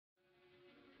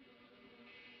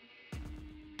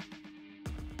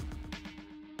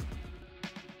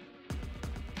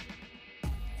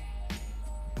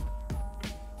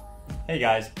Hey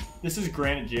guys, this is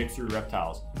Grant at GX3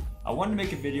 Reptiles. I wanted to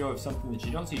make a video of something that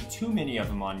you don't see too many of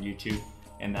them on YouTube,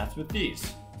 and that's with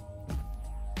these.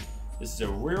 This is a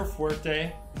Rio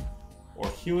Fuerte or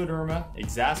Heloderma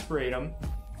Exasperatum.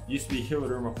 Used to be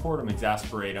Heloderma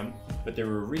Exasperatum, but they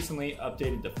were recently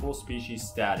updated to full species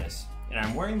status. And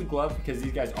I'm wearing the glove because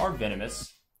these guys are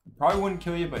venomous. Probably wouldn't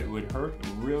kill you, but it would hurt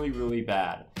really, really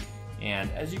bad.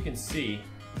 And as you can see,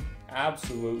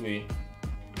 absolutely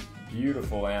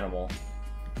beautiful animal.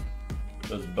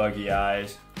 Those buggy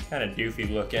eyes, kind of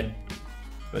doofy looking,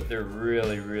 but they're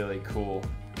really, really cool.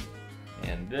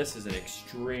 And this is an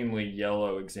extremely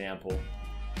yellow example.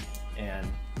 And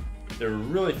they're a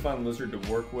really fun lizard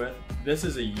to work with. This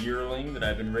is a yearling that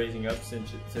I've been raising up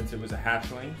since it was a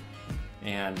hatchling.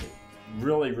 And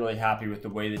really, really happy with the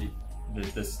way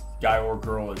that this guy or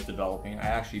girl is developing. I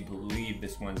actually believe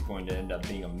this one's going to end up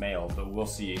being a male, but we'll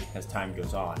see as time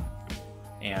goes on.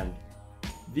 And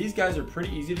these guys are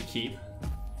pretty easy to keep.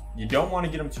 You don't want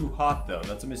to get them too hot though.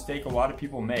 That's a mistake a lot of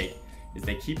people make, is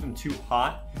they keep them too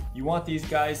hot. You want these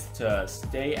guys to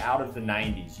stay out of the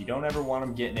 90s. You don't ever want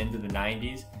them getting into the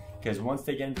 90s, because once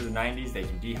they get into the 90s, they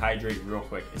can dehydrate real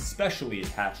quick, especially as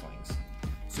hatchlings.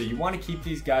 So you want to keep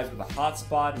these guys with a hot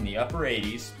spot in the upper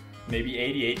 80s, maybe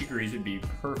 88 degrees would be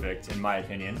perfect in my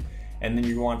opinion. And then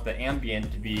you want the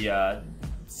ambient to be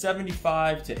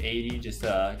 75 to 80, just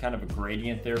kind of a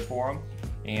gradient there for them.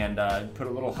 And put a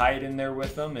little height in there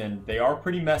with them, and they are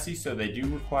pretty messy, so they do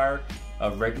require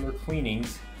regular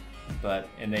cleanings.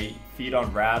 And they feed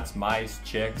on rats, mice,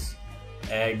 chicks,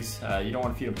 eggs. You don't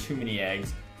want to feed them too many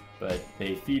eggs, but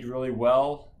they feed really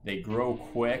well, they grow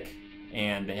quick,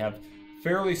 and they have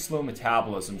fairly slow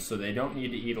metabolism, so they don't need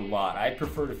to eat a lot. I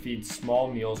prefer to feed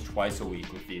small meals twice a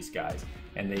week with these guys,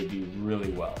 and they do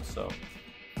really well. So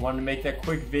wanted to make that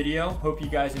quick video. Hope you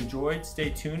guys enjoyed.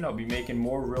 Stay tuned, I'll be making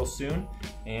more real soon,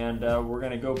 and we're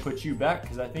gonna go put you back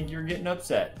because I think you're getting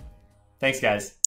upset. Thanks guys.